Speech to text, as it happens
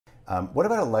What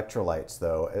about electrolytes,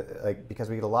 though? Like, because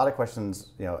we get a lot of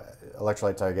questions.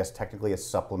 Electrolytes are, I guess, technically a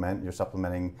supplement. You're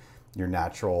supplementing your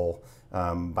natural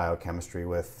biochemistry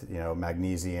with,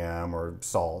 magnesium or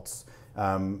salts.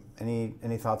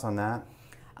 Any thoughts on that?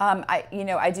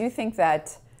 I do think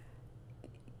that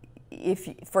if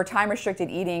for time-restricted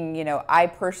eating, I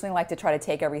personally like to try to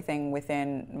take everything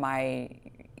within my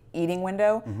eating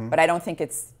window, but I don't think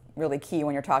it's really key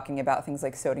when you're talking about things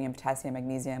like sodium, potassium,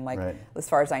 magnesium. Like, as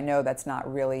far as I know, that's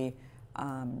not really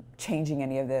changing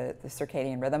any of the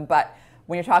circadian rhythm. But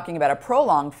when you're talking about a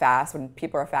prolonged fast, when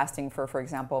people are fasting for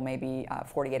example, maybe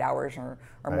 48 hours or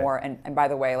more, and by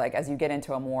the way, like as you get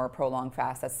into a more prolonged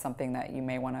fast, that's something that you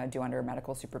may want to do under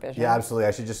medical supervision. Yeah, absolutely.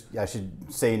 I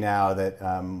should say now that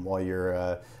while you're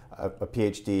a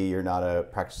Ph.D., you're not a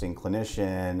practicing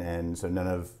clinician, and so none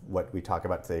of what we talk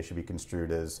about today should be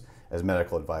construed as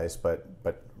medical advice, but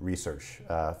research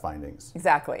findings.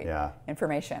 Exactly. Yeah.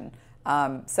 Information.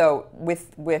 So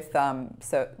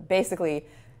basically,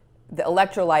 the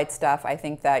electrolyte stuff, I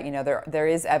think that there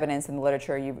is evidence in the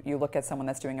literature. You look at someone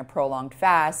that's doing a prolonged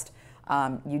fast,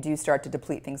 you do start to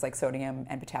deplete things like sodium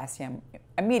and potassium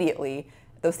immediately.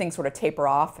 Those things sort of taper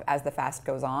off as the fast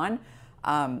goes on.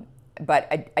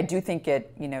 But I do think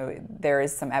there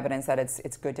is some evidence that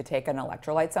it's good to take an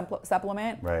electrolyte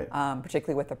supplement, right?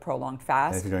 Particularly with a prolonged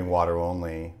fast. And if you're doing water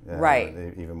only, right,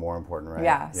 even more important, right?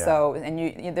 Yeah. So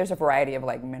there's a variety of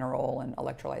like mineral and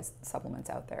electrolyte supplements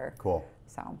out there. Cool.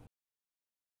 So.